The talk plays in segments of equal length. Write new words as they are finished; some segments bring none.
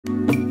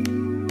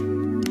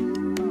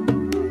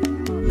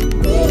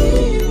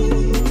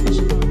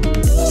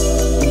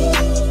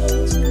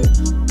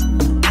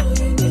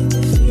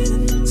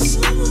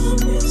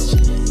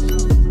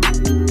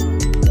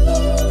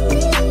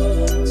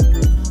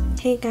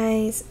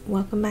guys,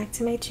 welcome back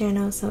to my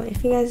channel. So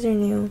if you guys are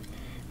new,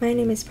 my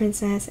name is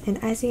Princess, and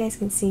as you guys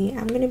can see,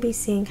 I'm going to be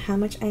seeing how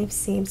much I've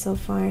saved so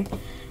far.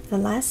 The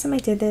last time I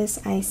did this,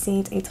 I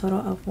saved a total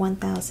of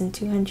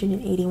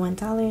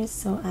 $1,281,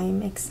 so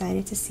I'm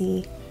excited to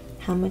see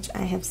how much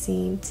I have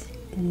saved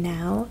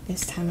now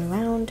this time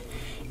around.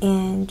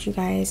 And you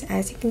guys,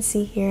 as you can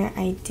see here,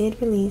 I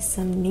did release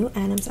some new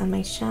items on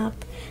my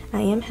shop.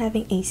 I am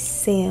having a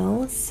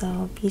sale,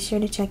 so be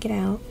sure to check it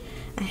out.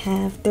 I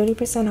have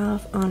 30%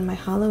 off on my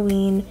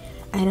Halloween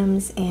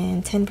items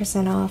and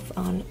 10% off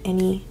on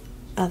any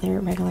other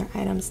regular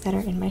items that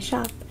are in my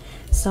shop.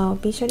 So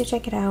be sure to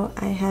check it out.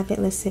 I have it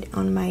listed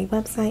on my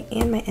website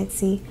and my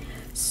Etsy.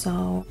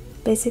 So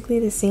basically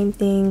the same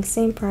thing,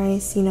 same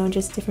price, you know,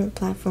 just different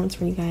platforms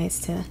for you guys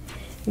to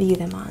view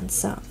them on.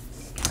 So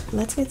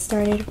let's get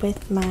started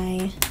with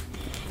my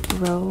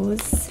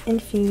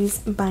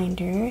rose-infused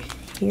binder.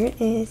 Here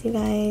it is, you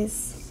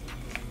guys.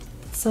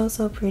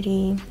 So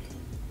pretty.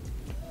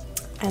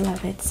 I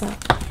love it. So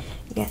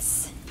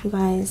yes, you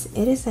guys,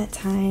 it is that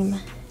time.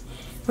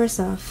 First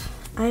off,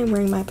 I am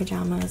wearing my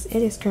pajamas.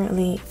 It is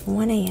currently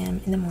 1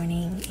 a.m. in the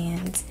morning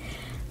and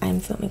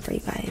I'm filming for you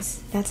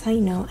guys. That's how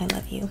you know I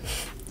love you.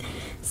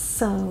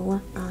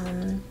 So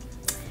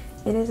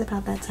it is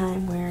about that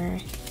time where,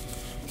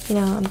 you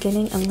know, I'm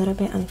getting a little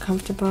bit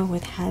uncomfortable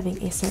with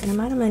having a certain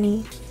amount of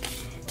money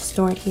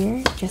stored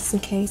here just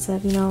in case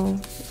of, you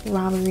know,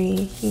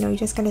 robbery. You know, you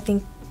just gotta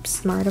think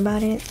smart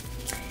about it.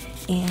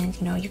 And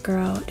you know, your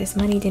girl, this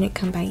money didn't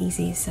come by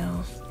easy,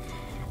 so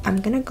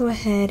I'm gonna go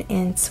ahead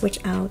and switch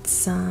out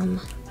some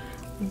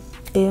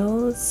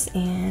bills,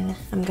 and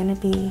I'm gonna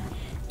be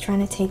trying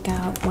to take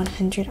out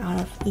 100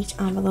 out of each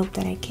envelope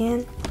that I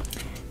can.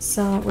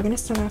 So we're gonna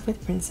start off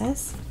with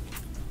Princess.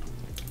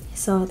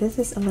 So this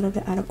is a little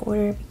bit out of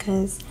order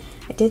because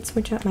I did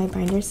switch up my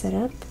binder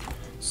setup.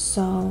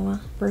 So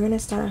we're gonna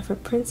start off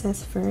with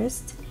Princess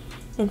first.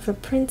 And for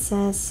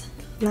Princess,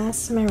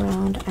 last time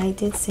around I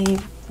did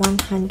save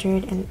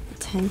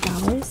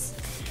 $110.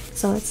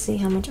 So let's see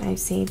how much I've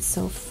saved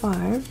so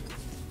far.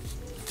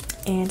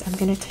 And I'm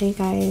gonna tell you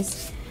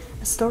guys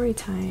a story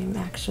time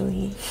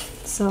actually.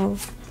 So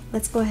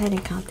let's go ahead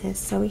and count this.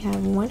 So we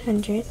have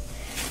 100,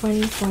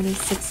 20, 40,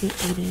 60,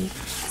 80,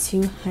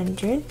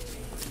 200.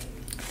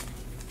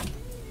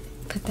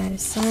 Put that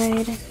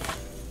aside.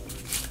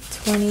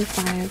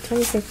 25,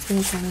 26,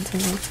 27,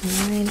 28,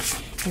 29,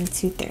 and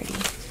 230.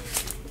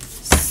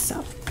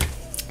 So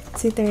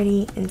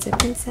 230 into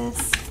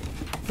Princess,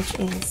 which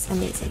is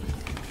amazing.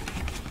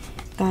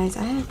 Guys,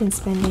 I have been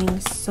spending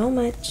so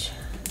much.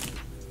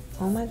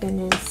 Oh my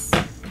goodness,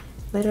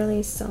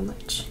 literally so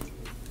much.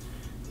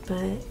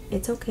 But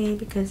it's okay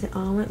because it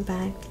all went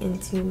back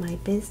into my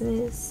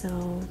business.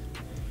 So,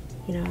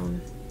 you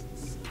know,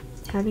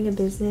 having a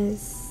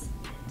business,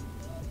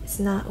 it's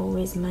not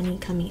always money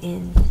coming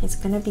in. It's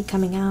gonna be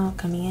coming out,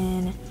 coming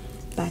in,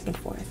 back and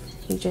forth.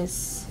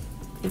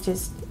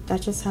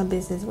 That's just how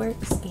business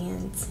works.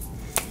 And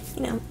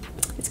you know,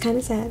 it's kind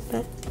of sad,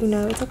 but you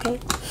know, it's okay.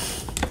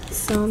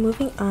 So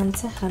moving on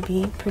to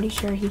hubby, pretty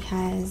sure he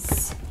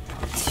has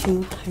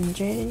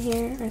 200 in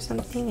here or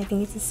something. I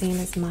think it's the same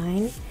as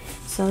mine.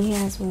 So he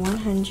has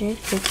 100,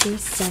 50,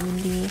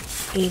 70,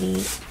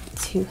 80,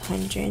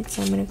 200.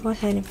 So I'm gonna go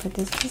ahead and put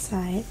this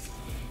aside,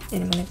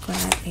 and I'm gonna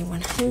grab a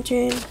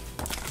 100.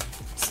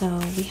 So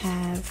we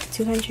have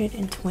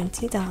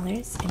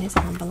 $220 in his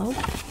envelope.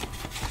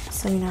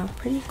 So, you know,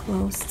 pretty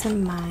close to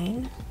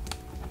mine.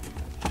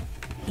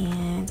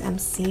 And I'm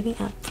saving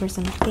up for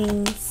some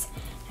things.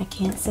 I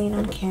can't say it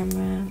on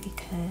camera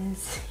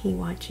because he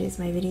watches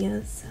my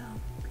videos, so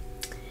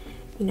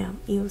you know,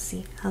 you'll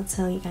see. I'll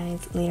tell you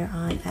guys later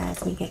on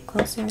as we get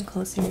closer and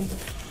closer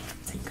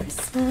to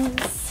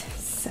Christmas.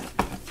 So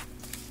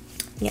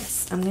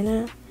yes,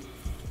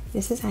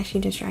 this is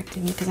actually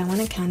distracting me because I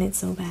want to count it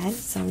so bad,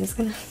 so I'm just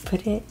gonna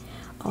put it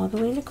all the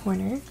way in the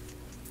corner.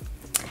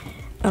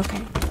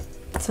 Okay,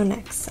 so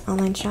next,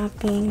 online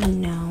shopping,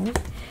 no.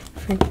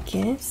 For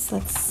gifts,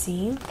 let's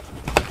see,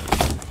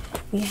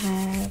 we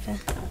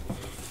have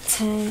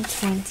 10,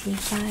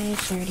 25,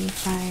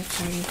 35,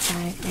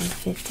 35, and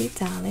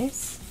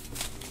 $50,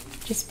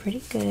 which is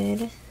pretty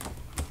good.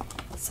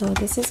 So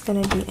this is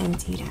gonna be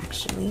emptied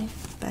actually,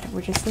 but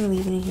we're just gonna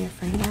leave it in here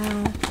for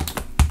now.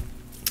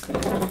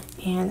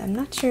 And I'm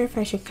not sure if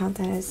I should count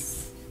that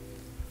as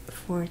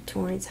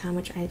towards how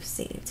much I've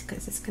saved,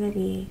 because it's gonna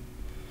be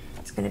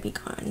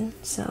gone,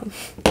 so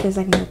there's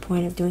like no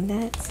point of doing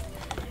that.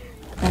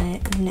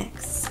 But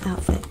next,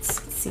 outfits.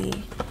 Let's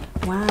see.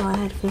 Wow, I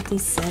had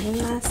 57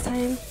 last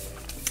time.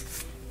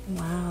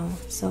 Wow.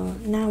 So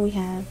now we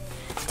have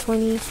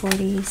 20,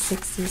 40,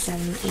 60,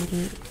 70,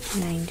 80,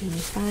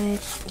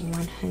 95,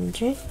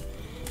 100.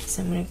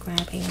 So I'm going to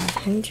grab a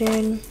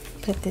 100,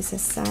 put this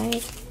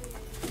aside,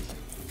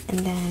 and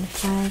then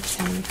 5,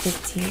 10,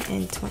 15,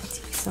 and 20.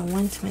 So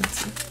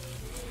 120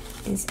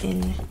 is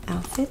in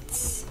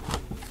outfits.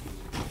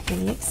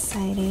 Really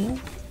exciting.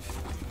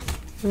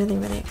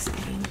 Really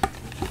exciting.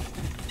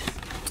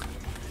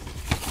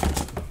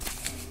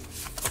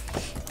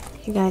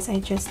 you guys, I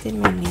just did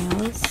my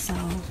nails, so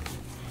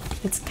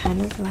it's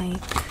kind of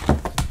like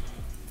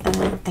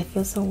I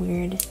feel so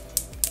weird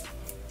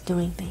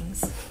doing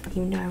things,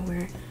 even though I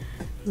wear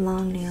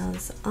long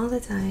nails all the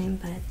time.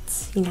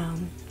 But you know,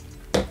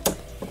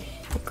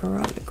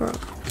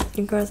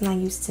 your girl's not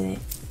used to it,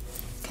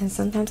 because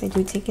sometimes I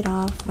do take it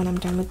off when I'm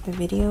done with the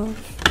video.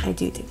 I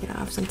do take it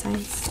off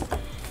sometimes,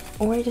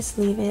 or I just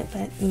leave it.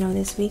 But you know,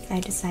 this week I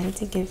decided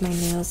to give my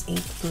nails a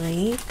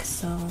break,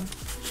 so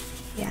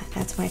yeah,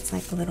 that's why it's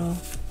like a little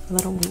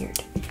weird.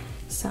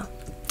 So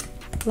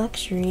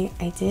luxury,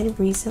 I did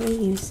recently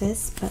use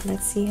this, but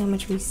let's see how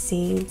much we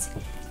saved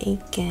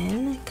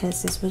again,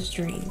 because this was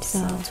drained. So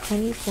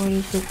 20,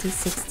 40, 50,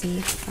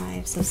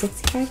 65, so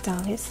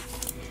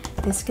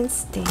 $65. This can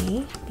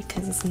stay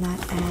because it's not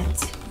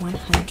at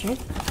 100.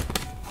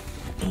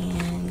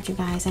 And you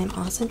guys, I'm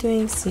also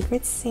doing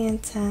Secret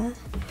Santa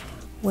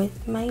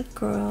with my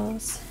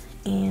girls,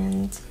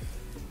 and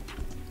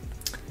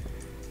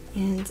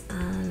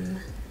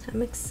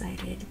I'm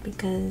excited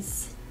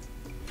because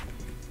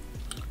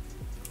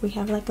we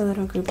have like a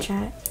little group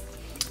chat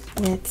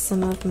with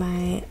some of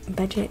my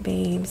budget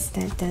babes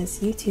that does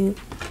YouTube,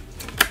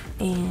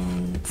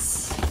 and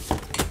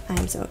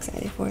I'm so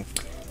excited for it.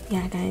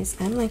 Yeah guys,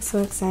 I'm like so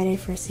excited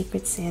for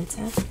Secret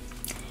Santa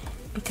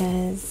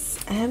because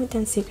I haven't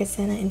done Secret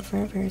Santa in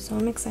forever, so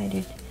I'm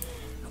excited.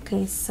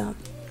 Okay, so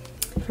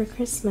for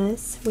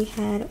Christmas we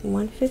had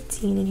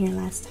 $115 in here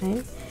last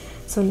time,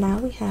 so now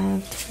we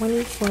have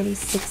 20, 40,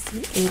 60,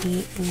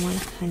 80,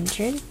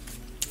 100.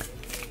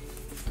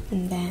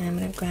 And then I'm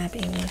gonna grab a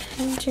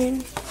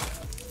 100,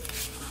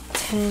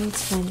 10,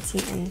 20,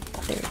 and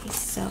 30.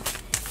 So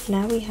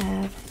now we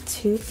have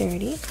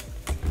 $230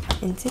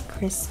 into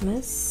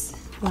Christmas.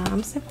 Wow,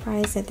 I'm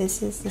surprised that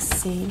this is the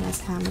same as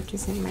how much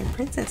is in my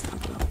princess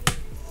envelope.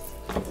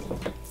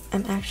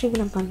 I'm actually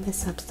gonna bump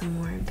this up some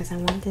more because I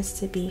want this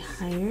to be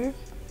higher.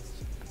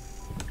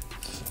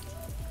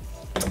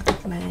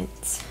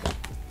 But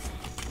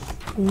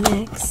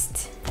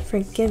next, for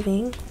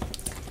giving,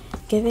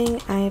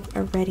 I've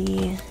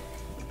already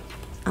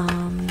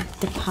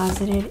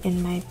deposited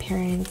in my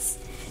parents'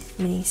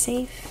 mini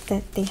safe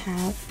that they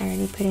have. I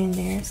already put in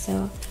there,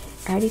 so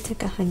I already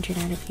took 100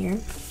 out of here.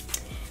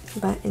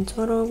 But in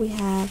total we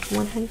have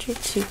 100,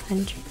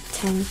 200,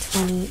 10,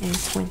 20, and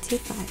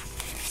 25.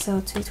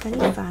 So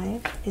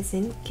 225 is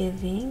in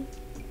giving.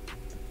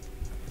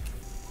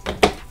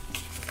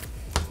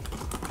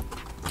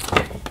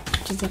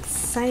 Which is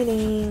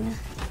exciting.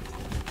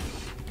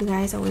 You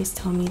guys always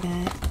tell me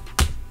that,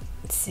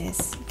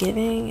 sis,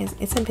 giving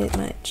it's a bit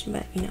much,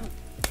 but you know,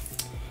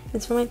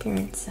 it's for my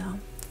parents, so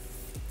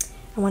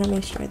I want to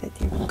make sure that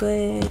they're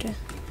good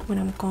when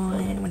I'm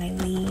gone, when I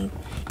leave.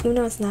 Even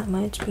though it's not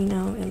much, you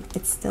know,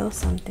 it's still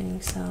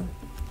something. So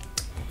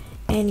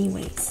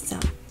anyways, so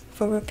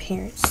for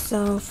repairs,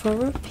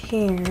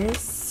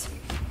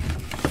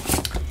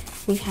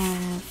 we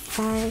have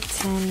 5,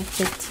 10,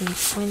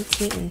 15,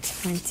 20, and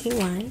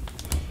 21.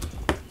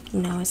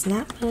 You know, it's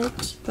not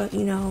much, but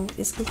you know,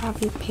 this can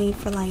probably pay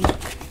for like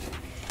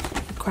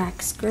a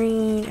cracked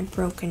screen, a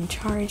broken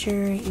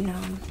charger. You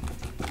know,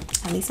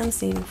 at least I'm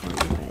saving for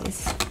it, you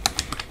guys.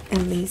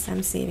 At least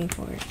I'm saving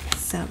for it.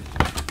 So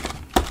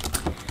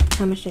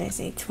how much did I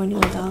say?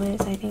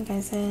 $21, I think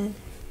I said.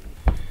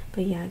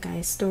 But yeah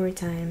guys, story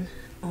time.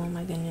 Oh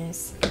my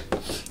goodness.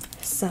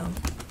 So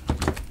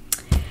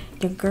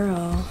your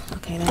girl,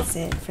 okay, that's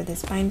it for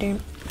this binder.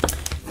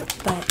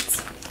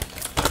 But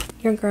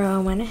your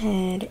girl went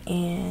ahead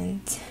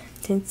and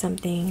did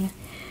something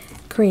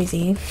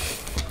crazy.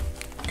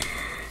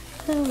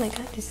 Oh my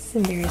god, this is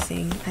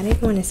embarrassing. I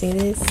didn't want to say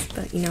this,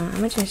 but you know, I'm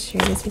gonna just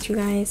share this with you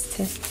guys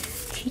to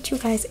teach you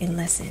guys a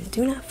lesson.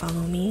 Do not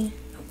follow me,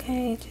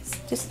 okay?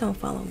 Just don't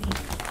follow me.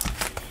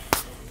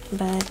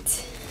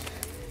 But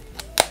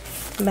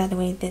by the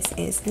way, this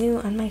is new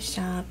on my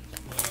shop.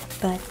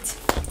 But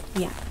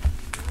yeah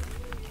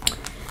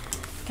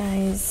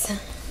guys,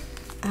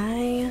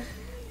 I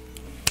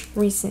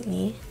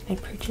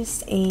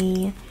purchased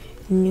a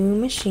new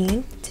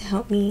machine to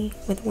help me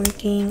with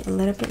working a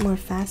little bit more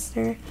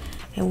faster.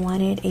 I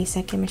wanted a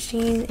second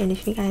machine, and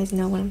if you guys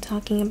know what I'm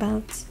talking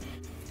about,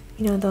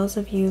 you know, those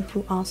of you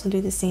who also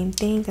do the same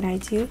thing that I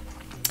do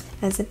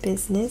as a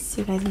business,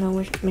 you guys know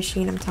which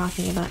machine I'm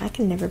talking about. I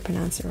can never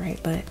pronounce it right,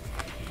 but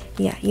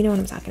yeah, you know what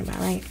I'm talking about,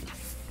 right?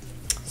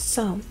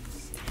 So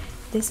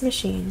this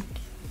machine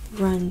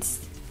runs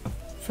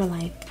for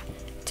like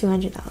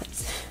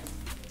 $200.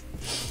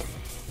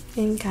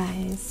 And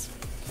guys,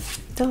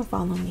 don't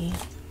follow me.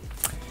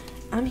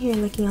 I'm here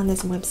looking on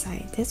this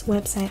website. This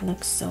website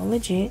looks so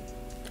legit.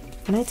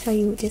 When I tell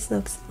you this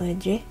looks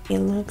legit, it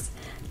looks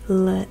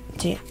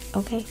legit,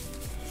 okay?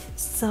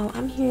 So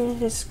I'm here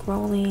just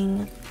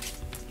scrolling,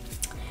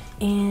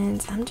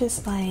 and I'm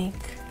just like,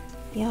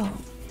 yo,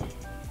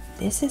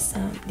 these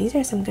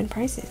are some good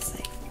prices.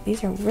 Like,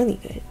 these are really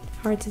good,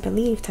 hard to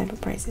believe type of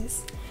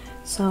prices.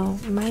 So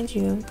mind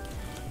you,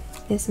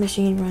 this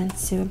machine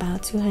runs to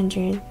about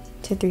 $200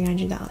 to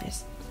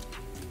 $300.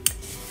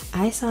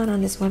 I saw it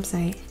on this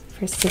website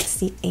for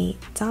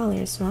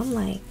 $68, so I'm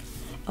like,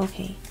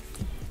 okay,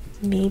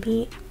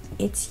 maybe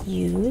it's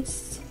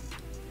used,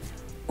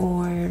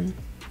 or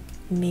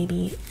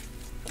maybe,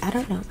 I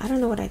don't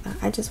know what I thought.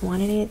 I just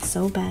wanted it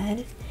so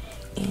bad,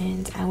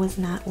 and I was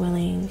not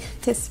willing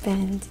to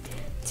spend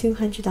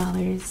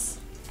 $200.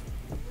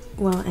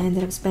 Well, I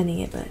ended up spending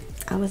it, but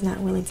I was not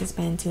willing to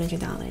spend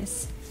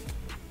 $200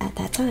 at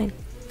that time.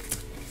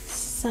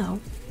 So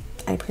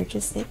I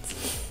purchased it.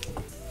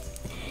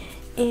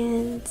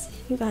 And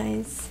you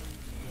guys,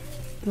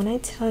 when I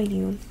tell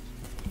you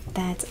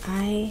that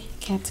I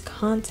kept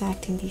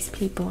contacting these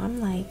people, I'm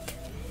like,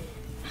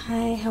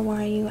 hi, how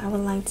are you? I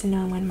would like to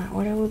know when my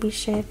order will be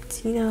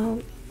shipped. You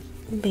know,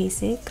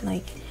 basic.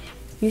 Like,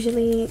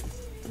 usually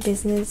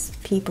business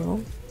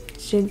people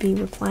should be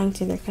replying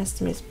to their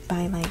customers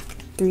by like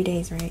 3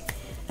 days, right?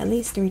 At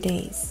least 3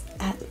 days.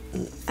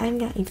 I'm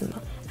not even,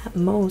 at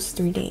most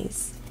 3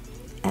 days.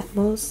 At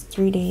most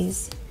 3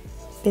 days.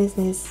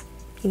 Business,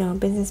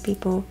 business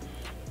people,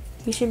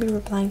 you should be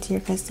replying to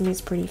your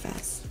customers pretty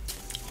fast.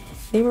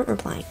 They weren't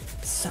replying.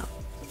 So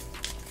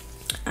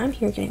I'm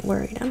here getting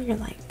worried. I'm here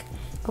like,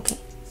 okay,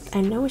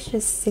 I know it's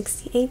just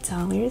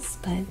 $68,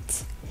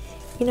 but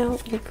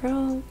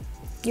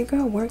your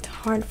girl worked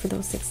hard for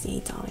those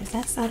 $68.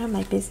 That's out of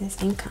my business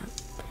income.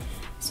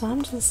 So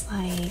I'm just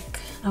like,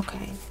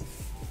 okay,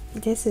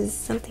 this is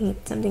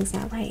something's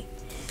not right.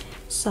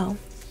 So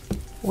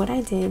what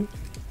I did,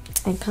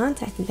 I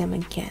contacted them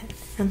again.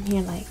 I'm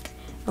here like,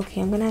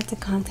 okay, I'm gonna have to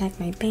contact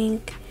my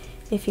bank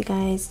if you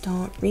guys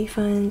don't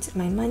refund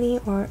my money,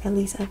 or at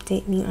least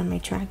update me on my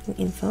tracking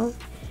info,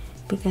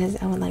 because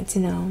I would like to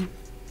know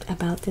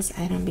about this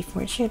item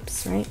before it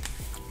ships, right?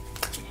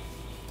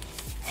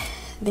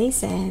 They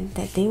said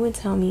that they would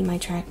tell me my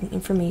tracking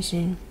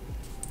information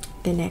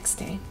the next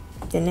day.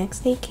 The next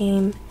day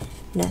came,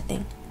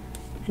 nothing.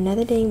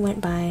 Another day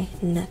went by,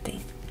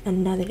 nothing.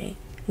 Another day,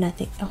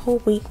 nothing. A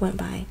whole week went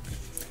by,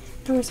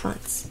 no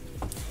response.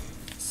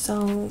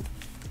 So,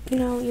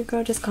 your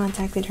girl just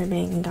contacted her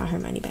bank and got her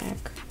money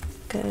back,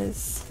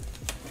 because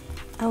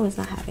I was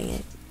not having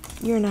it.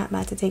 You're not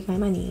about to take my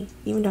money,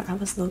 even though I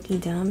was low-key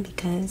dumb,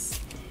 because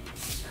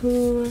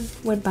who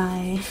would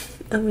buy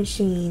a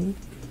machine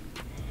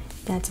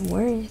that's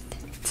worth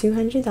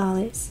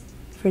 $200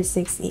 for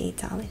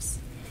 $68?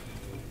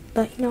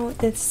 But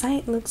the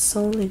site looks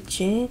so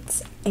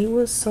legit. It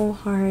was so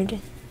hard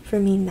for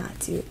me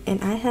not to.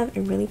 And I have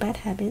a really bad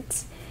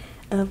habit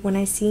of, when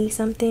I see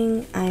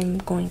something, I'm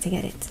going to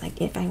get it. Like,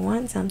 if I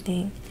want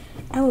something,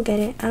 I will get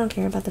it. I don't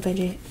care about the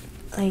budget.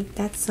 Like,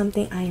 that's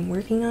something I am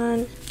working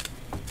on.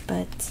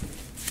 But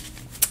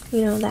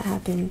that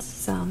happens.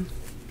 So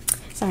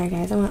sorry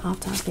guys, I went off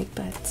topic.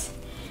 But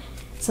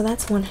so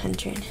that's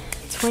 100,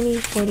 20,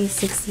 40,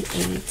 60,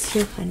 80,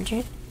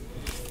 200.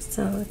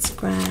 So let's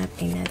grab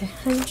another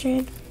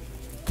 100,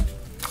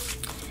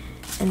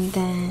 and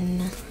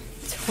then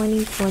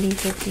 20, 40,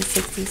 50,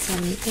 60,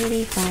 70,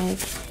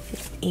 85,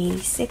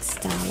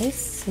 $86.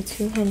 So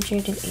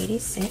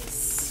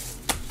 286.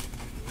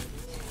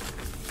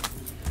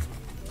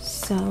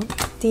 So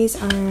these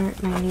are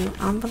my new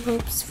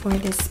envelopes for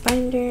this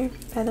binder,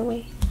 by the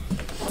way.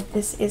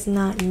 This is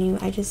not new.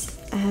 I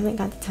haven't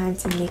got the time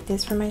to make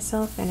this for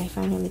myself, and I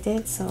finally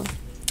did, so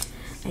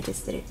I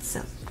just did it.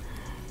 So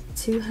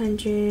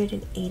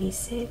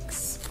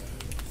 286.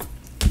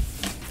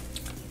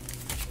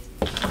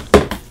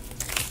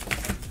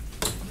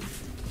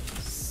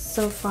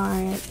 So far,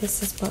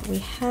 this is what we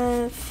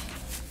have.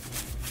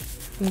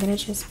 I'm gonna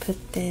just put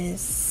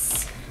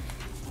this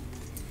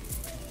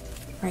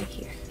right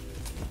here.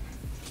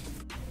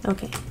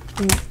 Okay,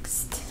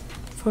 next,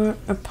 for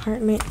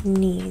apartment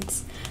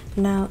needs.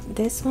 Now,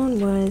 this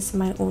one was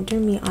my older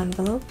me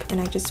envelope,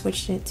 and I just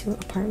switched it to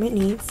apartment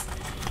needs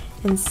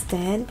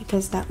instead,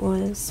 because that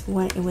was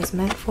what it was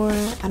meant for.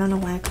 I don't know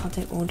why I called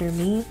it older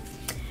me,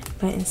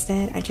 but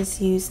instead I just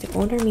used the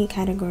older me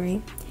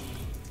category,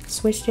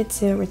 switched it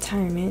to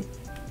retirement.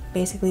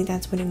 Basically,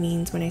 that's what it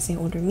means when I say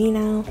older me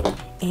now.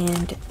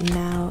 And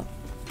now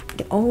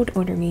the old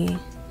older me,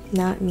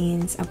 now it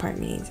means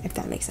apartment needs, if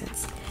that makes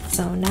sense.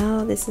 So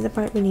now this is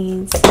apartment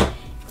needs,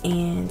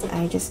 and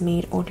I just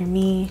made older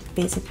me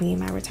basically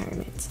my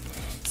retirement.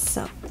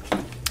 So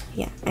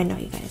yeah, I know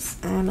you guys,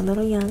 I'm a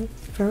little young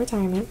for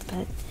retirement,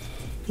 but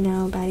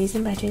Baddies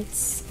and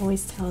Budgets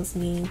always tells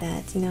me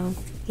that you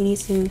need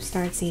to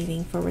start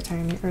saving for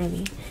retirement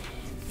early.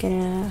 Get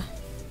a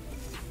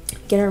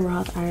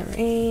Roth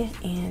IRA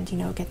and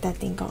get that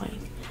thing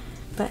going.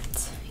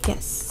 But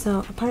yes,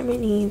 so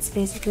apartment needs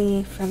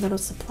basically for little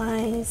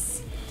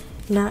supplies,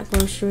 not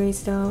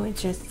groceries though.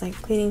 It's just like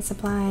cleaning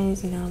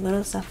supplies,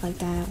 little stuff like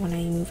that when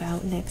I move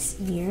out next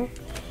year,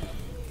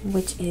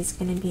 which is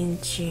gonna be in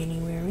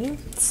January.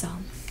 So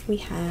we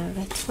have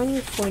 20,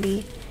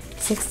 40,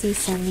 60,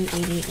 70,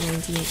 80,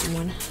 90,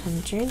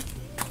 100,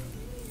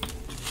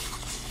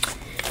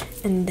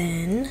 and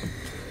then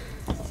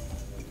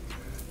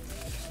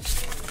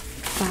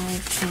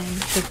 5, 10,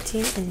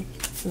 15, and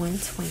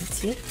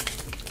 120.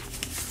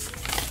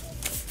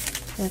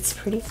 That's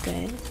pretty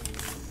good.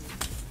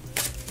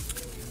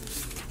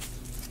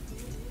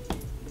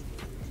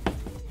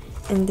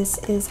 and this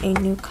is a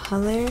new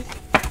color.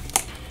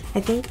 I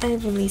think I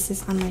released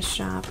this on my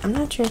shop. I'm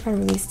not sure if I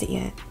released it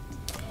yet.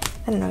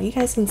 I don't know, you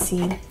guys can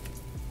see,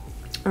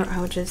 or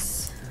I'll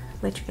just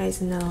let you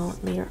guys know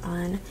later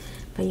on.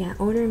 But yeah,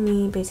 order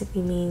me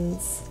basically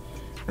means,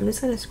 I'm just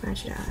gonna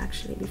scratch it out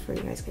actually before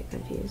you guys get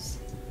confused.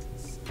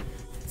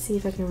 Let's see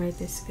if I can write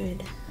this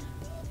good.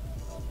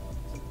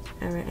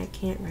 Alright, I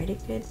can't write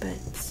it good, but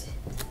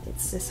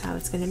it's just how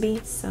it's gonna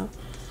be. So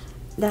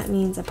that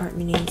means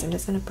apartment names. I'm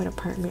just gonna put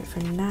apartment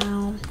for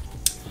now,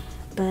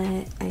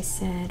 but I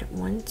said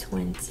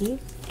 120.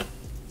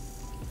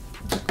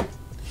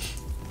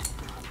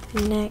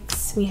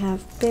 Next we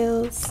have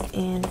bills,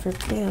 and for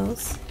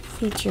bills,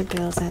 feature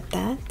bills at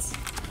that.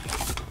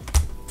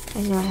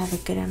 I know I have a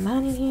good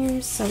amount in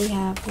here, so we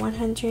have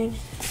 100.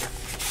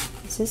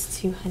 This is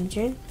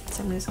 200,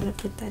 so I'm just gonna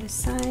put that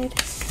aside.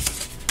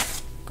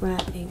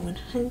 Grab a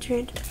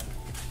 100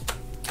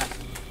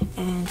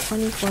 and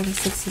 20, 40,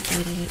 60,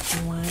 30,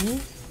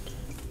 1.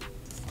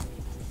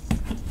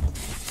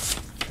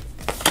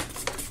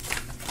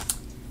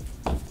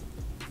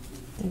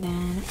 And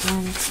then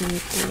 1, 2,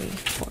 3,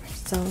 4.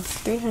 So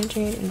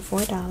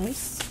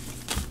 $304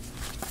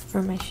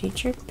 for my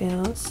future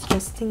bills,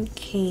 just in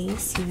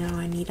case, you know,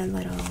 I need a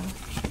little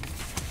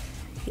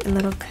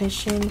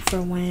cushion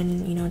for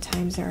when, you know,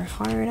 times are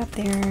hard up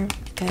there,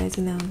 because,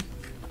 you know,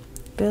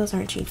 bills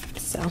aren't cheap.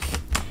 So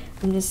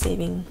I'm just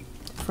saving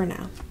for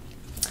now.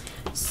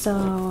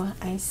 So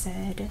I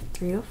said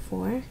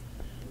 304.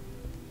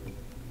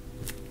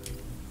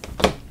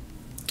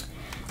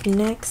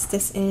 Next,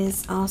 this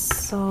is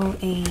also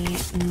a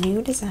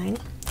new design,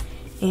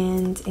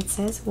 and it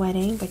says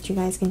wedding, but you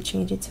guys can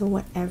change it to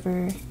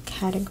whatever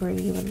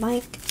category you would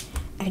like.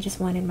 I just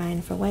wanted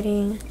mine for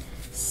wedding.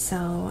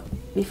 So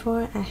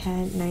before I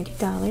had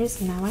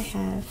 $90, now I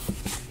have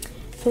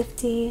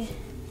 50,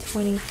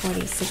 20,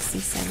 40, 60,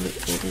 70,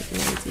 80,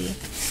 90,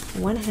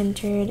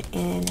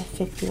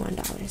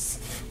 $151.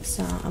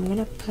 So I'm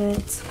gonna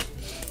put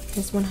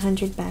this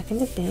 100 back in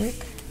the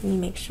bank. Let me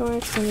make sure.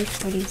 20,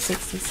 40,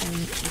 60,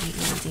 70,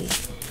 80,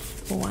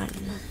 91.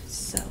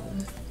 So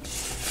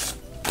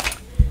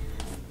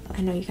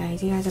I know you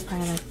guys are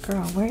probably like,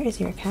 girl, where is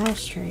your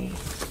cash tray?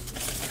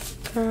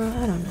 Girl,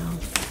 I don't know.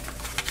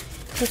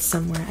 It's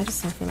somewhere. I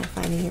just don't feel like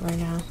finding it right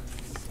now.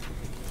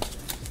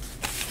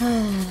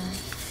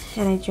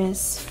 And I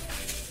just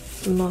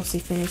mostly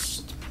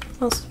finished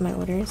most of my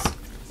orders.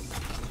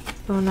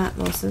 Well, not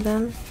most of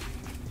them.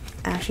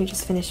 I actually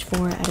just finished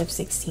 4 out of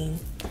 16.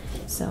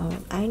 So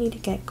I need to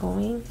get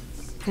going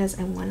because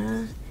I want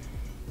to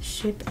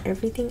ship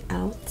everything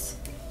out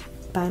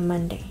by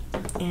Monday.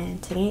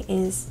 And today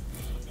it's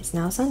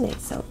now Sunday,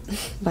 so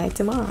by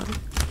tomorrow.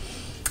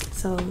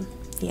 So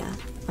yeah,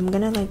 I'm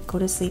gonna like go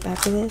to sleep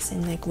after this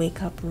and like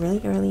wake up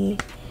really early,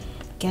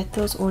 get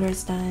those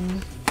orders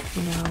done.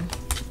 You know,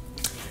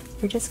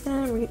 we're just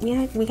gonna we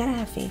gotta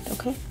have faith,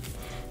 okay?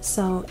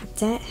 So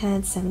debt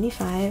had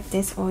 75.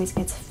 This always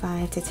gets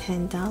 $5 to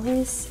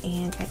 $10,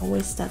 and I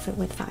always stuff it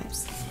with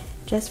 5s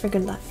just for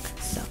good luck.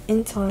 So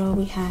in total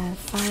we have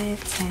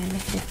 5, 10,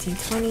 15,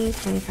 20,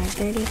 25,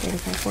 30,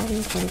 35,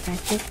 40, 45,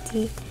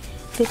 50,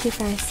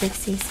 55,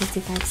 60,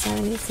 65,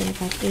 70,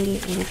 75, 80,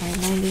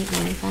 85, 90,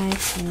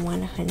 95, and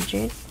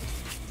 100.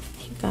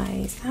 You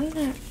guys, I'm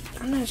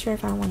not sure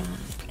if I want to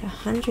put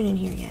 100 in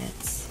here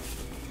yet.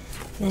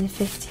 And then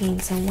 15,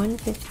 so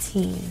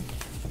 115.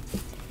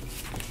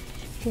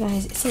 You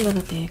guys, it's a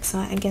little big, so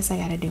I guess I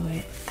gotta do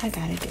it.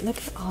 Look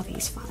at all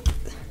these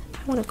 5s.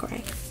 I want to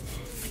cry.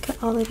 Look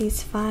at all of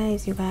these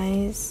 5s, you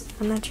guys.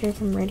 I'm not sure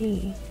if I'm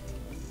ready.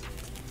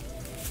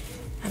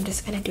 I'm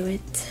just gonna do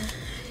it.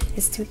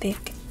 It's too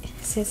thick.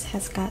 Sis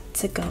has got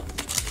to go.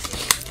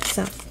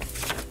 So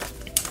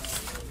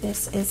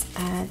this is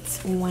at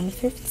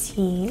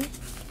 115.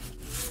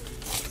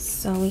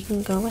 So we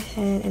can go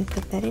ahead and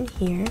put that in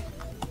here.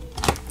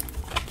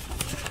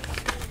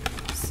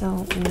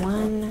 So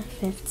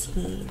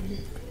 115.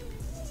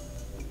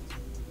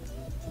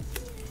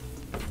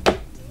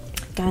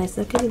 Guys,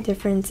 look at the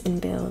difference in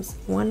bills.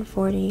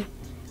 140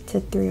 to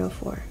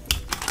 304.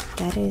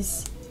 That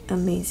is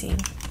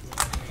amazing.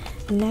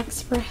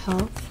 Next for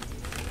health.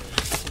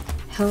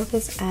 Health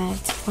is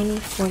at 20,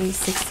 40,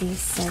 60,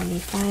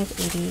 75,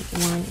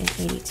 81, and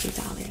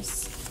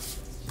 $82.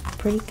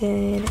 Pretty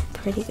good,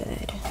 pretty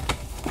good.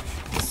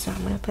 So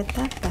I'm gonna put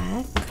that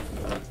back.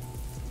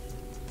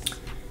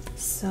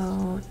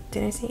 So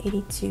did I say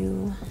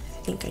 82? I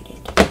think I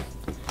did.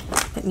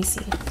 Let me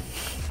see.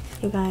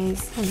 You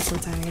guys, I'm so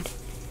tired.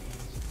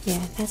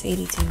 Yeah, that's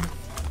 82.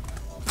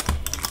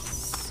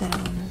 So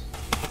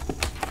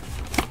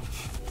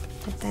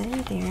put that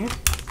in there.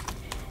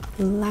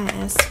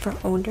 Last, for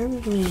older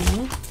me,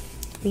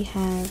 we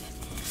have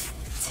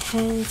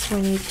 10,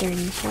 20,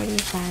 30,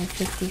 45,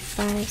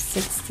 55,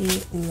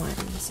 61.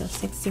 So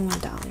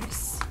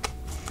 $61.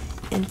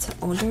 And to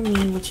older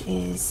me, which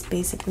is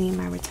basically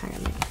my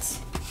retirement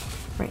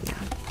right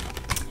now.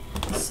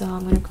 So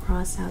I'm going to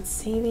cross out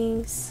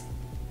savings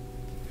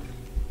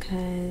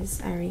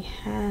because I already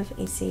have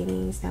a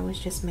savings that was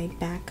just my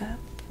backup.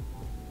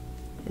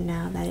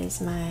 now that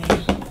is my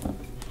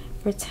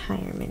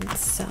retirement.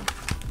 So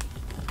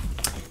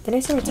did I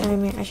say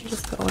retirement? I should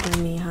just put older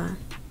than me, huh?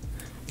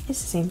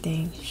 It's the same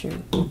thing.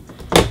 Shoot,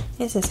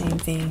 it's the same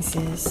thing,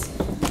 sis.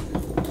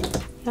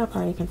 Y'all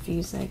probably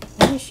confused, like,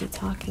 what is she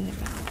talking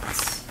about?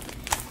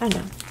 I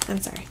know,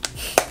 I'm sorry.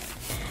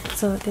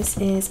 So this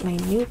is my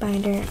new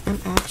binder. I'm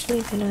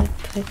actually gonna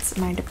put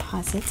my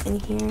deposits in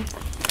here.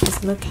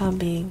 Just look how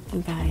big,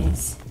 you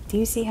guys. Do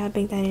you see how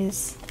big that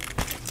is?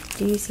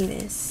 Do you see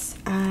this?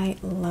 I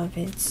love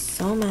it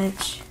so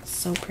much.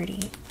 So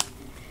pretty.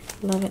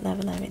 Love it, love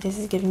it, love it. This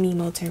is giving me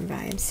Moterm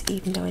vibes,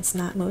 even though it's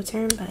not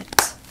Moterm,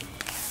 but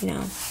you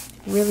know,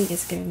 really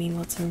is giving me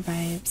Moterm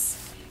vibes.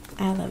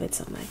 I love it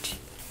so much.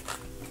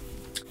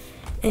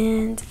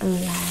 And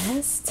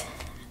last,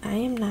 I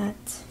am not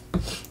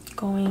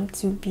going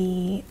to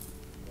be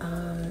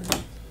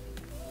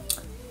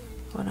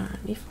hold on,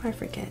 before I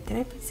forget, did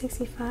I put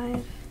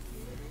 65?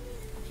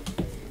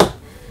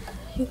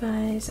 You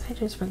guys, I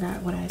just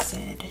forgot what I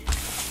said.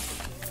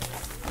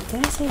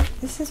 Did I say,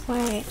 this is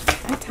why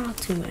I talk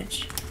too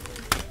much.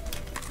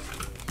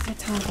 I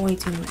talk way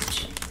too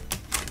much.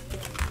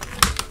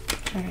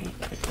 Alright.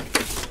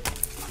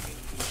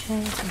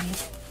 10, 20,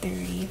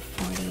 30,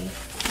 40,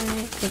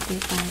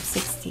 55,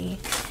 60,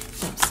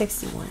 no,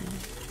 61.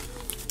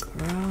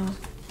 Girl,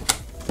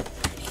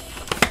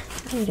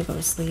 I need to go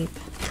to sleep.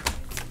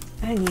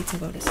 I need to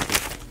go to sleep.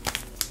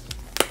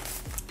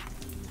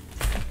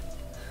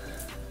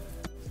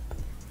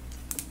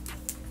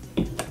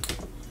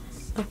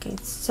 Okay,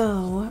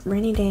 so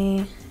rainy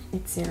day,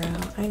 it's 0.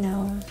 I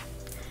know.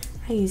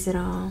 I use it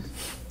all.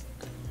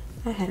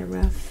 I had a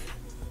rough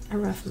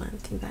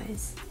month, you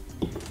guys.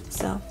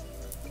 So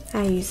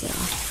I use it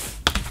all.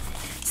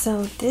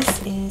 So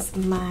this is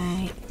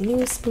my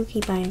new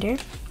spooky binder.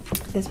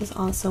 This was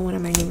also one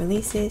of my new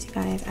releases, you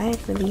guys. I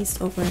have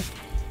released over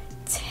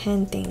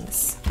 10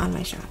 things on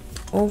my shop.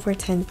 Over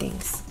 10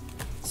 things.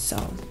 So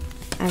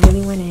I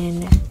really went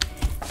in.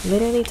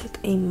 Literally took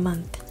a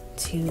month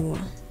to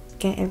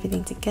get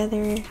everything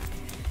together,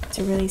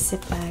 to really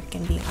sit back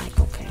and be like,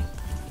 okay,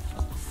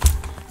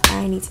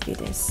 I need to do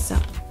this. So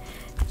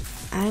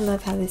I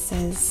love how this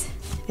says,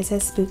 it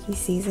says spooky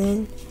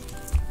season,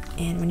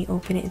 and when you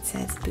open it, it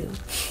says boo.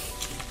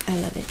 I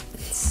love it.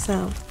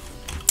 So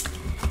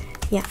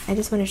yeah, I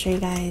just want to show you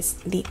guys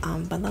the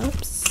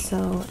envelopes.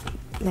 So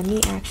let me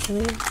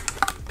actually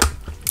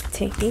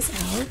take these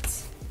out,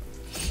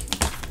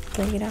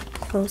 bring it up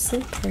close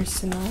and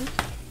personal.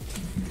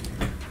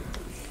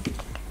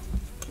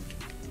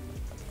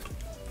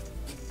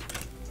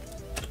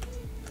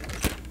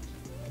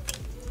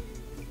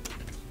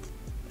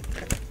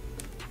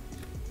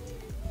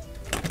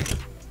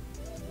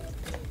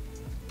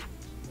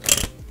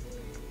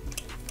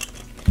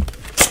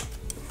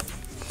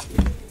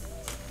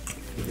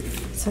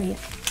 So yeah,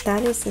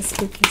 that is the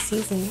spooky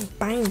season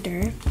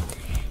binder,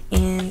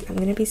 and I'm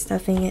gonna be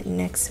stuffing it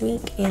next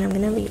week, and I'm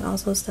gonna be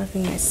also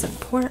stuffing my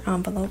support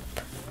envelope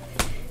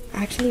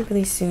actually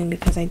really soon,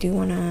 because I do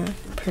want to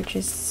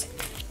purchase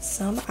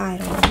some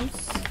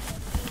items.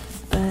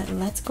 But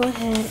let's go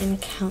ahead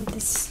and count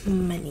this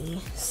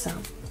money. So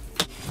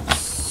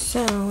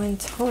in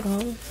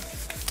total,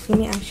 let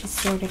me actually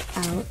sort it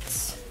out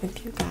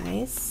with you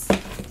guys.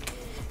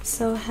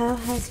 So how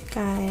has you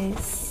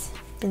guys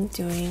been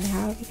doing?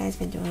 How have you guys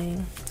been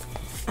doing?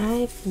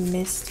 I've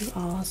missed you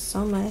all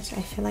so much.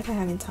 I feel like I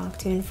haven't talked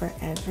to you in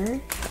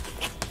forever.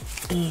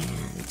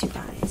 And you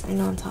guys, I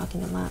know I'm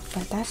talking a lot,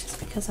 but that's just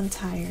because I'm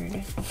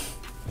tired.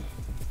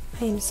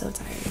 I am so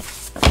tired.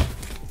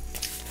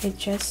 I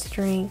just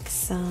drank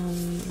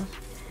some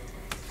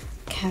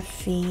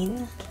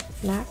caffeine,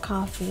 not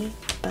coffee,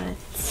 but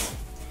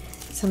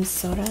some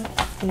soda,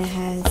 and it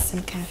has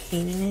some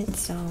caffeine in it,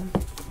 so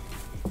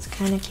it's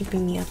kind of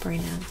keeping me up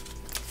right now.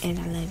 And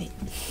I love it.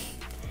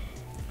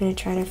 I'm gonna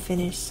try to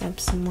finish up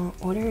some more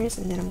orders,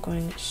 and then I'm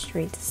going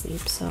straight to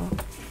sleep. So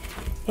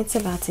it's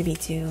about to be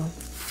 2.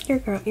 Your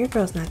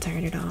girl's not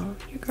tired at all.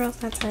 Your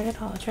girl's not tired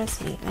at all.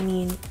 Trust me. I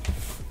mean,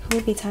 who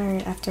would be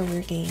tired after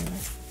working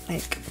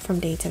like from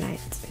day to night?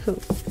 Who?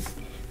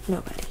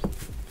 Nobody,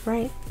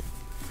 right?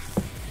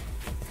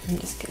 I'm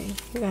just kidding.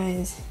 You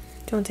guys,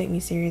 don't take me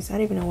serious. I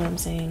don't even know what I'm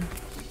saying.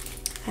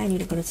 I need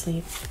to go to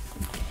sleep.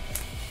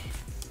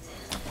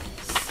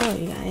 So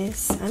you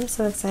guys, I'm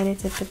so excited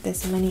to put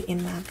this money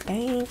in my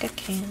bank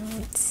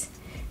account,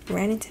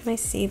 right into my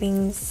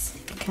savings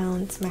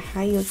account, my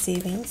high yield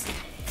savings.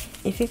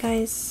 If you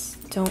guys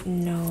don't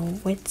know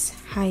which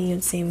high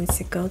yield savings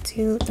to go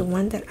to, the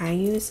one that I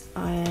use,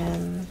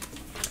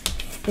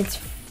 it's,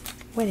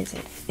 what is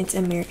it? It's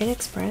American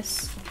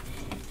Express.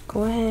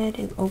 Go ahead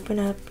and open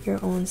up your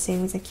own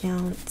savings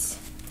account,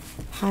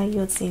 high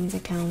yield savings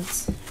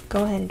account.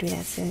 Go ahead and do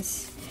that,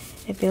 sis.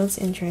 It builds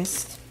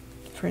interest,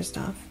 first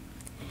off.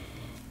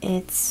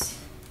 It's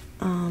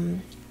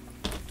kind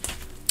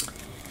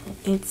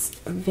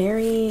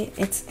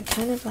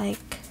of like,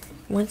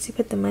 once you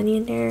put the money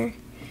in there,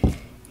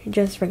 you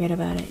just forget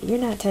about it. You're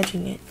not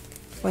touching it.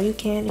 Well, you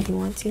can if you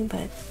want to,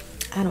 but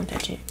I don't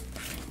touch it.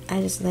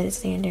 I just let it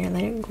stand there,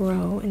 let it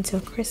grow until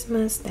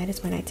Christmas. That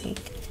is when I take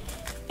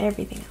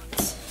everything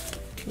out,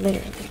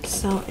 literally.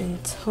 So in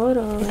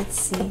total, let's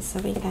see, so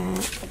we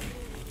got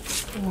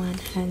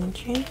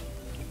 100.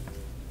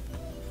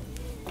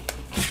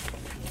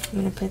 I'm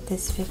gonna put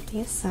this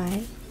 50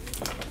 aside.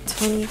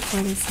 20,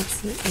 40,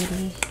 60,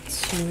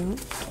 82.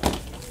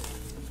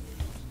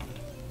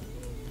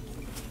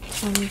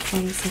 20,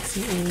 40,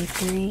 60,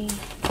 83.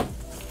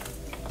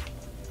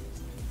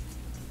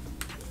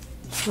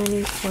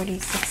 20, 40,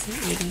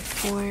 60,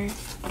 84.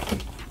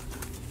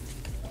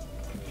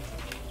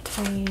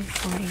 20,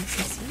 40,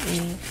 60,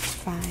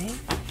 85.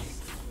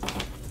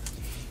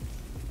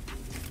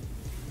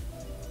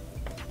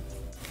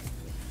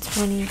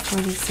 20,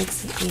 40,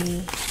 60,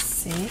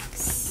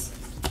 86.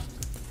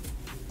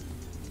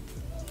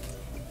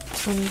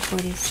 20,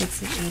 40,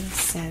 60,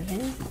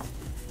 87.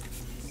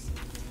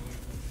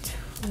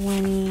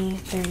 20,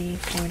 30,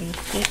 40,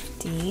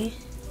 50.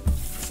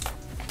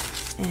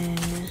 And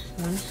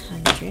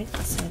 100,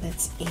 so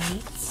that's 8.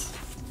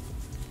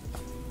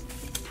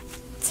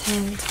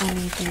 10,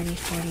 20, 30,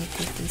 40,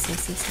 50,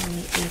 60, 70,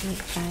 80,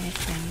 85,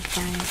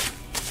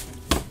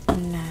 95,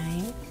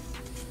 9.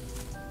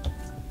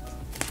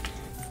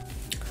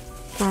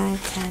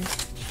 5, 10,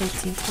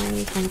 15,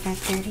 20, 25,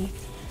 30,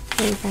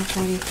 35,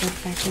 40,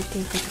 45,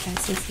 50, 55,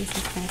 60,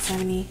 65,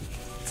 70,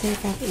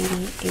 75, 80,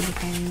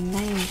 85,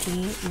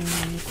 90,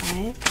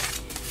 95,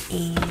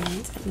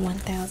 and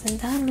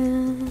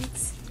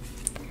 $1,000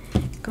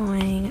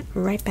 going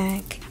right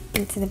back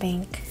into the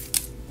bank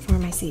for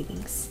my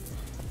savings.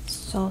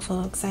 So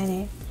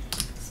excited.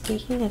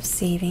 Speaking of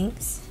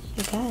savings,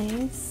 you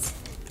guys,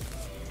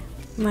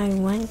 my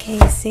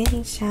 1K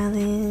savings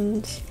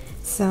challenge.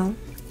 So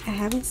I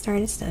haven't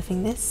started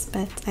stuffing this,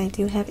 but I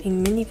do have a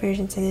mini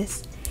version to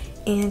this,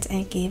 and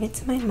I gave it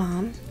to my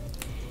mom,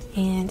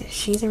 and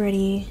she's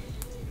already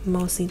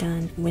mostly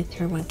done with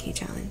her 1K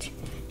challenge.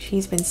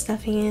 She's been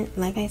stuffing it.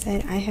 Like I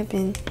said, I've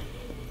been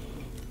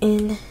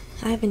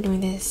doing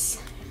this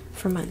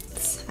for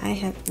months. I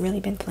have really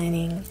been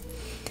planning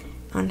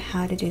on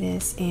how to do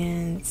this,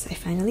 and I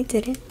finally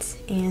did it,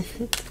 and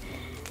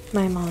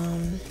my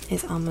mom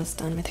is almost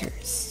done with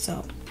hers.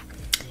 So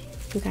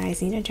you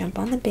guys need to jump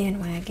on the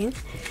bandwagon.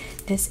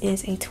 This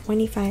is a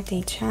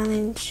 25-day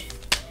challenge.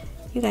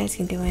 You guys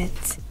can do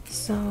it.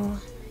 So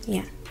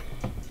yeah,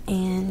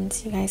 and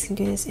you guys can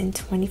do this in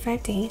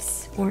 25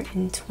 days or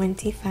in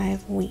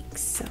 25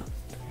 weeks. So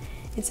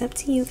it's up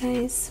to you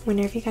guys.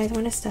 Whenever you guys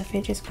want to stuff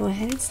it, just go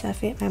ahead and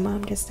stuff it. My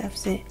mom just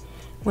stuffs it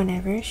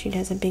whenever she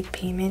does a big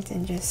payment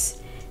and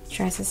just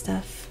tries to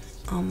stuff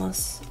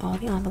almost all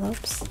the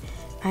envelopes.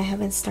 I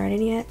haven't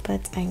started yet,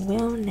 but I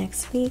will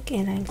next week,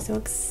 and I'm so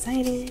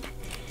excited.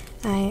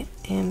 I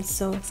am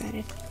so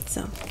excited.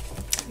 So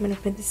I'm gonna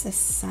put this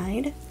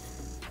aside,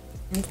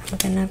 and I'm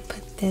gonna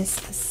put this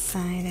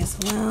aside as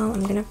well.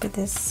 I'm gonna put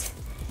this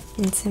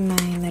into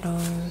my little,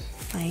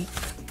 like,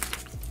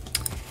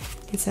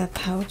 it's a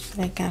pouch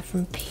that I got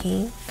from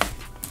Pink.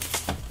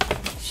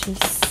 She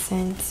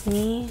sent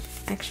me,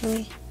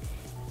 actually,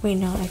 wait,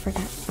 no, I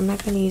forgot. I'm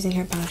not gonna be using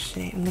her pouch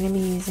today. I'm gonna be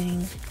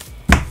using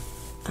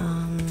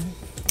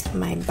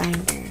my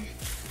binder.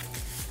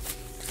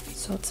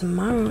 So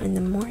tomorrow in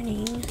the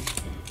morning,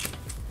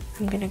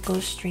 I'm gonna go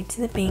straight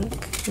to the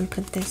bank and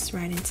put this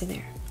right into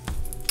there.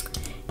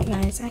 You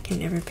guys, I can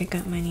never pick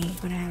up money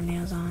when I have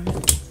nails on.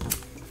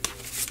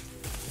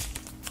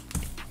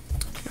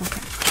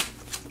 Okay.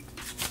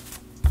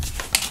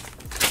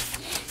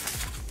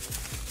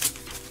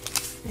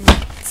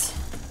 Right.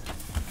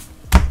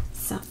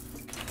 So,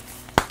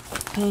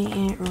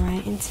 putting it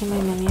right into my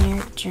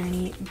Millionaire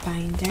Journey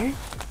binder.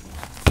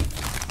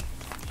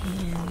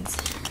 And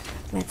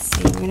let's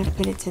see, I'm gonna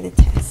put it to the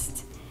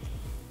test.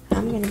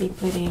 I'm gonna be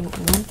putting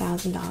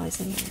 $1,000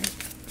 in here.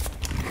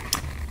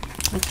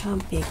 Look how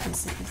big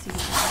this is, you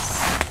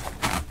guys.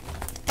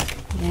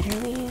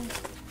 Literally,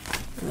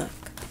 look.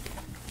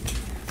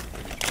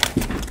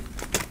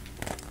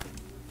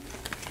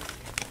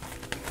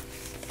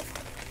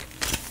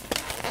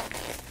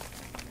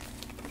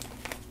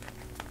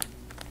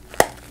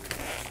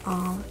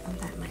 All of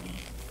that money.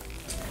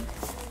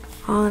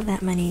 All of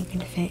that money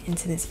can fit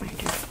into this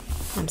binder.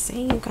 I'm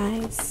saying, you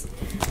guys,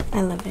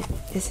 I love it.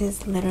 This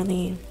is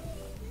literally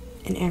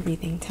an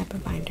everything type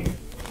of binder.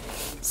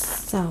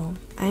 So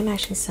I'm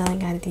actually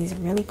selling out of these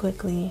really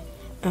quickly.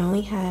 I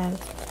only have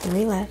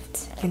 3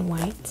 left in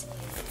white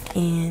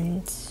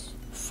and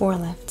 4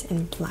 left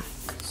in black.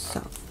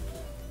 So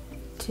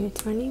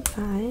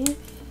 225,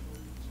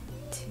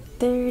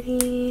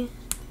 230,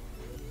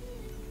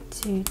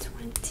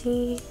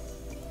 220,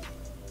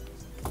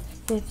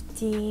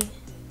 50,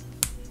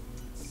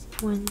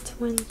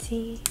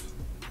 120,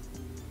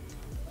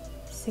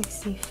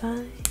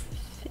 65,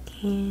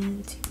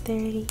 and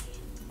 230,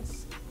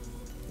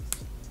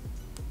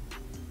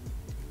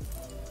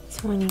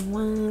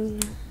 21,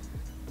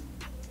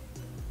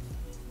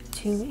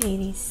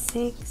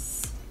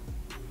 286,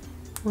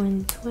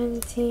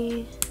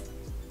 120,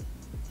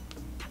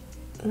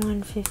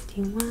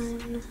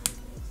 151,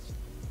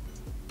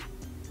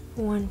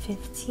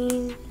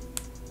 115,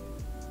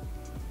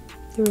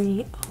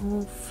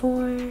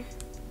 304,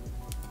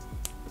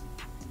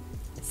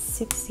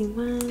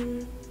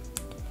 61,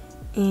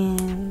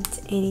 and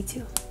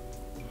 82.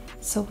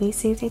 So we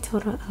saved a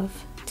total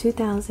of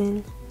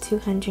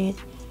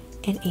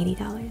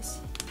 $2,280.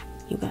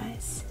 You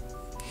guys,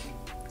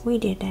 we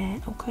did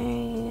that,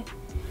 okay?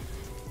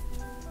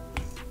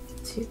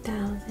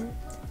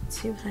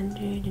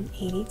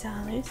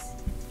 $2,280,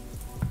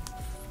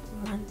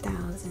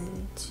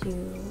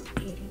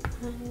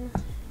 1,281,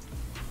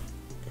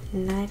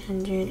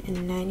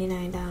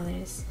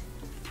 $999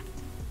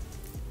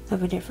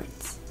 of a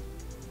difference,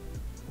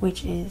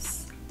 which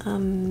is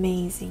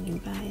amazing, you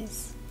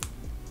guys.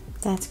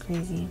 That's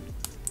crazy.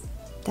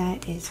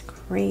 That is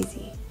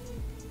crazy.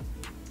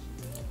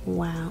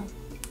 Wow.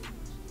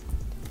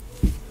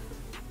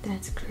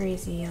 That's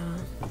crazy, y'all.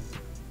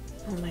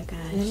 Oh my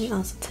gosh. Let me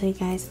also tell you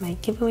guys my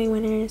giveaway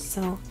winners.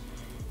 So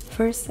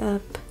first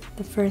up,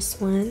 the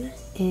first one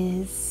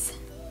is,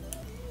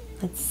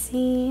 let's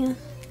see,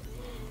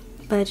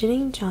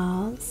 Budgeting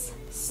Dolls.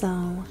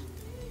 So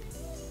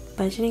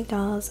Budgeting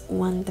Dolls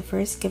won the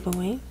first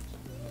giveaway.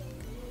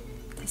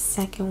 The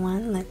second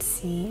one, let's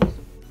see,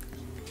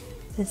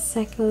 the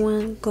second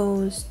one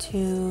goes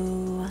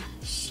to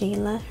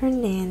Shayla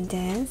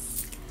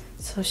Hernandez.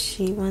 So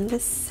she won the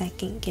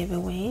second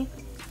giveaway.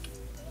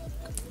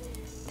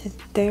 The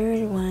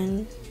third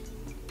one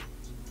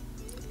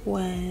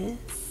was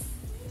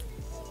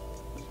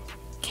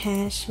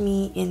Cash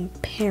Me in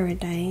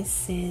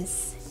Paradise.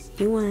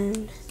 You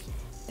won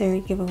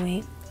third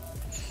giveaway.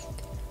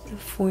 The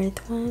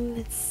fourth one,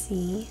 let's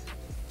see,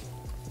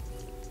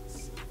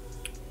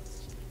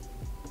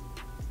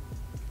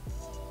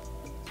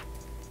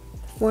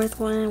 the fourth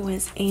one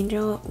was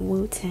Angel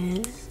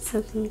Wooten.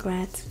 So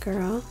congrats,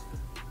 girl.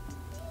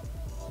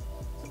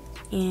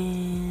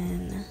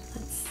 And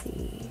let's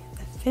see,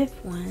 the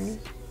fifth one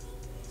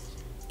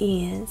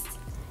is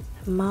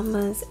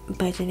Mama's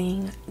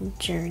Budgeting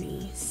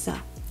Journey. So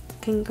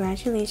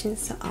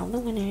congratulations to all the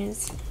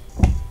winners.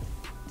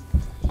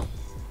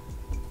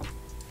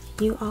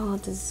 You all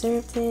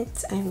deserved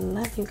it. I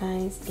love you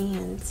guys.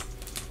 And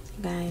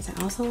you guys, I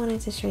also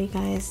wanted to show you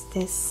guys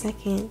this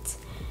second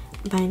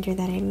binder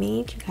that I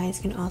made. You guys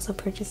can also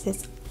purchase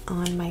this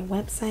on my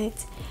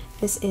website.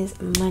 This is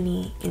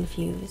money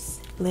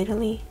infused.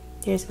 Literally,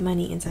 there's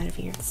money inside of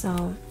here.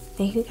 So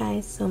thank you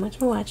guys so much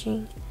for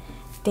watching.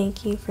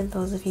 Thank you for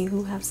those of you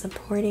who have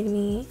supported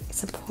me,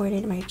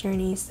 supported my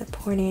journey,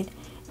 supported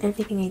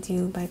everything I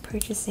do by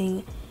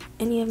purchasing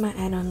any of my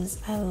items.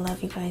 I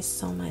love you guys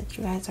so much.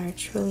 You guys are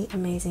truly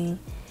amazing,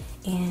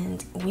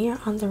 and we are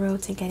on the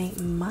road to getting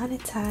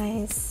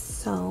monetized.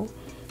 So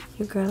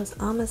your girl's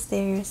almost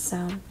there. So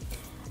I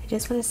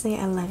just want to say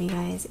I love you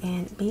guys,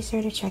 and be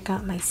sure to check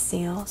out my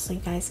sale so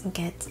you guys can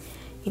get,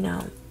 you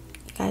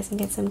guys can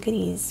get some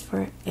goodies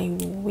for a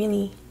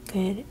really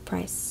good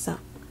price. So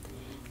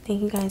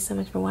thank you guys so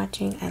much for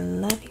watching. I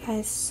love you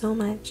guys so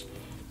much.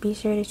 Be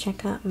sure to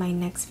check out my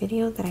next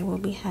video that I will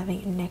be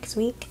having next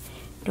week.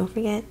 Don't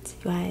forget,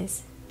 you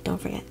guys, don't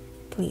forget,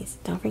 please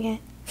don't forget.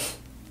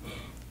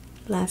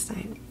 Last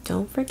time,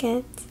 don't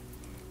forget,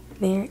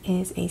 there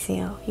is a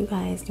sale. You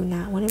guys do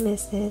not want to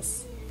miss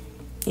this.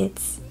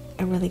 It's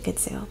a really good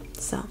sale.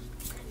 So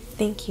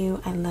thank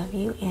you, I love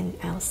you, and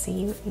I'll see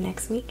you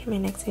next week in my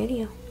next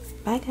video.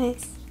 Bye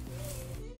guys.